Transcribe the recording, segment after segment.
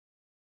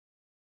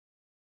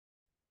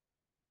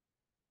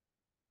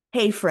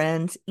Hey,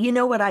 friends, you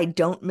know what I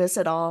don't miss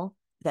at all?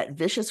 That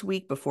vicious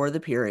week before the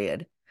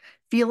period.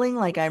 Feeling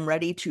like I'm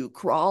ready to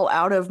crawl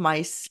out of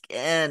my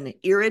skin,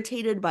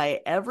 irritated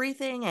by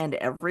everything and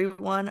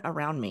everyone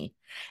around me,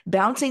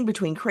 bouncing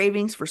between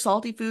cravings for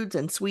salty foods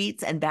and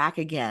sweets and back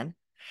again.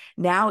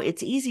 Now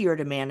it's easier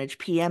to manage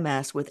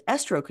PMS with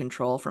Estro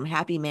Control from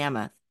Happy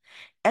Mammoth.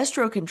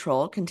 Estro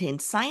Control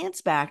contains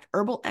science backed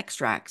herbal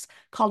extracts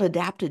called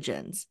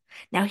adaptogens.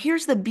 Now,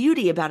 here's the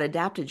beauty about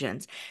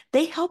adaptogens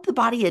they help the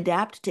body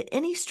adapt to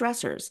any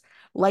stressors,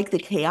 like the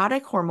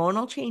chaotic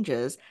hormonal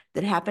changes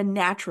that happen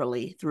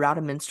naturally throughout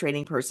a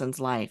menstruating person's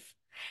life.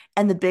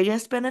 And the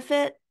biggest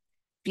benefit?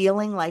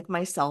 Feeling like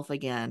myself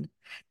again.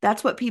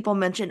 That's what people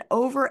mention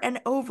over and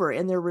over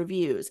in their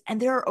reviews. And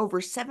there are over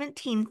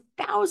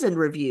 17,000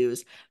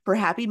 reviews for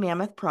Happy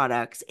Mammoth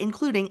products,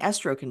 including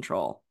Estro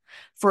Control.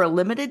 For a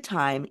limited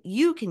time,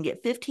 you can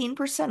get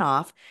 15%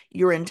 off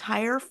your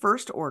entire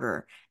first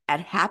order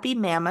at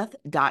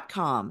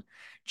happymammoth.com.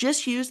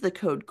 Just use the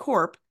code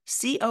CORP,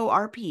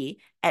 CORP,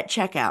 at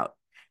checkout.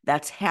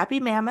 That's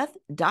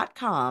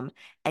happymammoth.com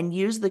and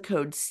use the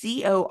code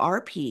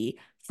CORP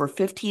for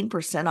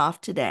 15%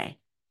 off today.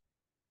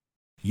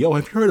 Yo,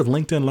 have you heard of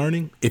LinkedIn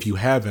Learning? If you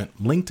haven't,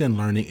 LinkedIn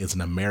Learning is an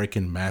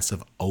American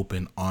massive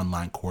open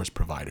online course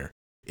provider.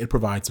 It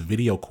provides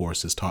video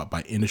courses taught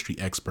by industry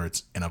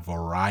experts in a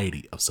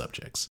variety of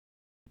subjects.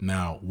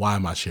 Now, why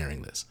am I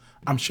sharing this?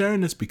 I'm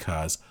sharing this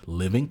because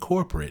Living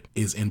Corporate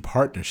is in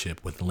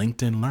partnership with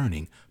LinkedIn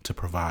Learning to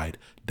provide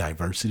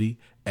diversity,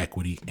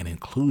 equity, and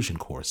inclusion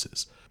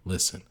courses.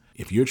 Listen,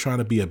 if you're trying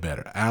to be a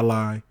better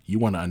ally, you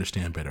want to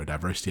understand better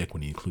diversity,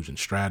 equity, inclusion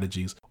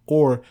strategies,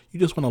 or you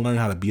just want to learn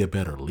how to be a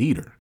better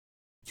leader,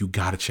 you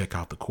got to check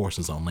out the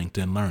courses on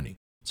LinkedIn Learning.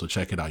 So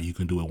check it out. You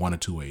can do it one of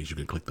two ways. You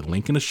can click the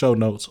link in the show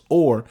notes,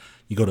 or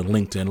you go to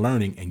LinkedIn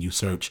Learning and you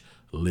search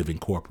Living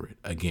Corporate.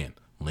 Again,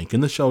 link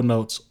in the show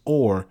notes,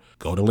 or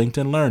go to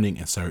LinkedIn Learning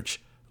and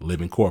search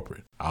Living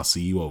Corporate. I'll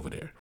see you over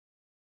there.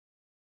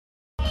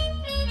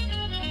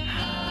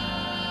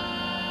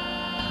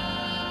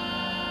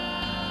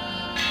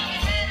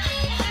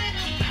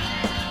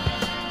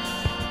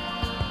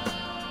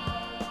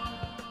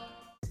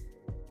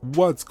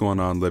 What's going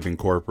on, Living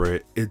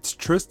Corporate? It's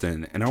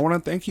Tristan, and I want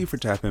to thank you for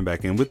tapping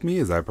back in with me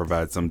as I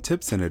provide some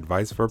tips and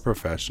advice for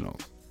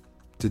professionals.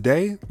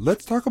 Today,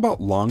 let's talk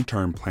about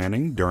long-term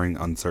planning during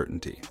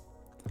uncertainty.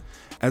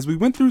 As we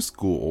went through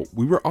school,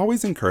 we were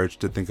always encouraged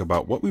to think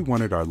about what we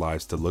wanted our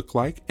lives to look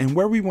like and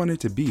where we wanted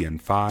to be in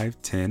 5,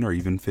 10, or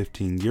even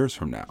 15 years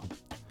from now.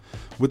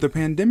 With the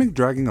pandemic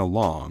dragging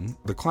along,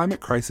 the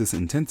climate crisis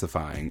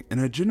intensifying, and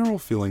a general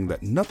feeling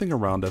that nothing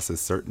around us is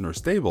certain or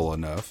stable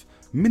enough,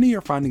 many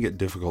are finding it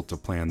difficult to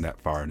plan that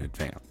far in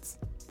advance.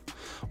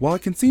 While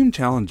it can seem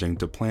challenging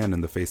to plan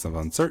in the face of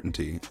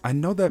uncertainty, I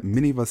know that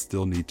many of us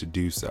still need to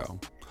do so.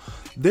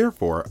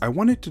 Therefore, I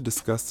wanted to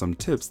discuss some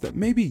tips that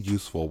may be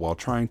useful while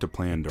trying to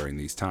plan during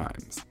these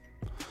times.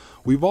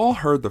 We've all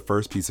heard the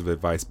first piece of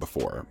advice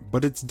before,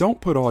 but it's don't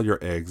put all your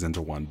eggs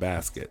into one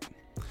basket.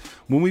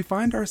 When we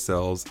find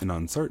ourselves in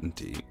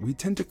uncertainty, we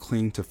tend to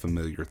cling to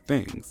familiar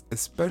things,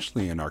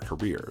 especially in our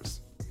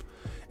careers.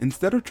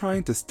 Instead of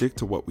trying to stick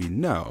to what we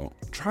know,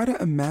 try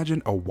to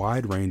imagine a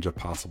wide range of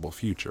possible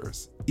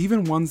futures,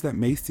 even ones that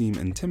may seem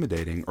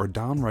intimidating or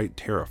downright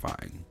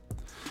terrifying.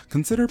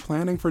 Consider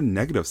planning for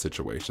negative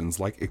situations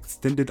like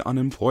extended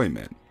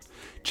unemployment.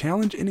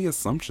 Challenge any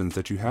assumptions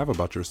that you have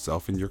about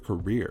yourself and your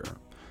career.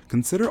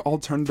 Consider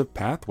alternative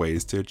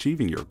pathways to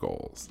achieving your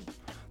goals.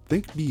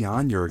 Think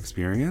beyond your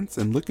experience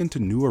and look into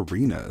new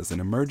arenas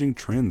and emerging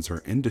trends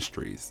or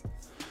industries.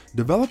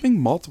 Developing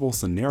multiple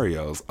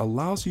scenarios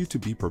allows you to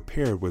be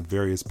prepared with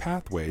various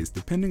pathways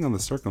depending on the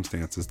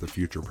circumstances the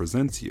future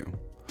presents you.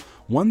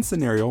 One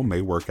scenario may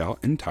work out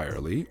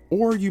entirely,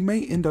 or you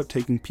may end up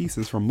taking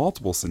pieces from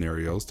multiple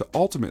scenarios to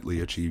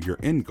ultimately achieve your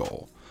end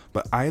goal,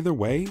 but either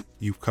way,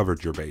 you've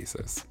covered your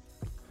bases.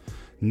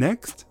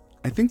 Next,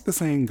 I think the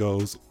saying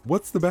goes,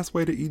 what's the best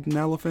way to eat an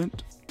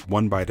elephant?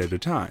 One bite at a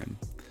time.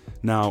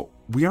 Now,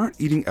 we aren't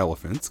eating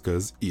elephants,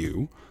 cause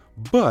ew,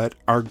 but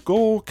our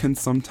goal can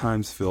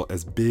sometimes feel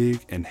as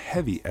big and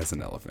heavy as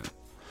an elephant.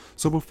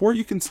 So before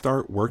you can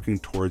start working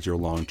towards your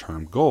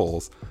long-term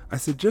goals, I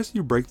suggest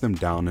you break them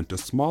down into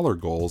smaller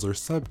goals or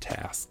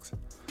subtasks.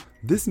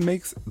 This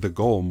makes the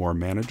goal more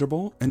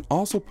manageable and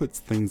also puts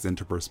things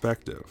into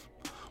perspective.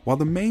 While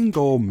the main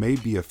goal may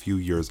be a few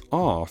years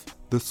off,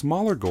 the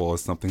smaller goal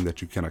is something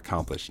that you can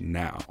accomplish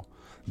now.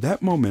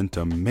 That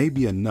momentum may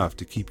be enough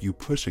to keep you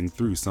pushing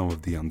through some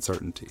of the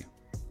uncertainty.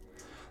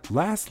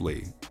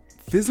 Lastly,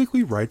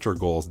 physically write your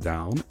goals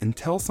down and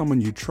tell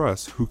someone you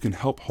trust who can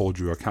help hold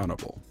you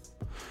accountable.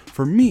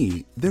 For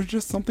me, there's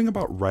just something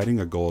about writing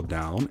a goal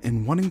down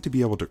and wanting to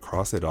be able to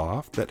cross it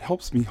off that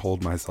helps me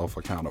hold myself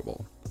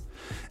accountable.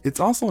 It's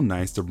also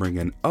nice to bring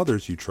in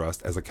others you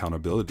trust as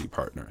accountability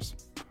partners.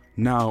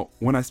 Now,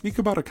 when I speak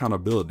about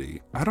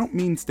accountability, I don't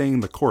mean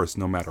staying the course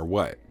no matter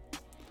what.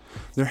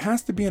 There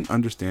has to be an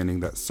understanding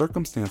that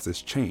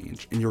circumstances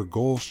change and your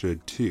goal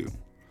should too.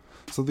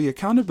 So the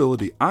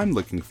accountability I'm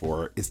looking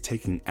for is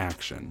taking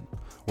action,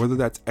 whether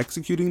that's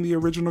executing the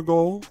original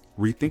goal,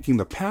 rethinking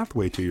the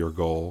pathway to your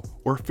goal,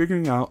 or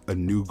figuring out a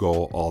new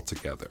goal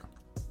altogether.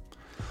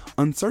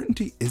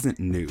 Uncertainty isn't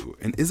new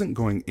and isn't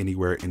going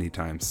anywhere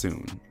anytime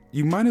soon.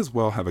 You might as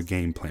well have a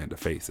game plan to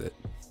face it.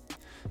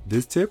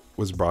 This tip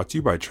was brought to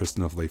you by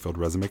Tristan of Layfield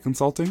Resume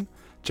Consulting.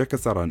 Check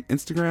us out on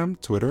Instagram,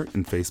 Twitter,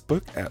 and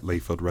Facebook at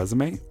Layfield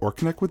Resume, or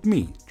connect with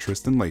me,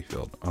 Tristan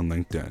Layfield, on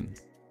LinkedIn.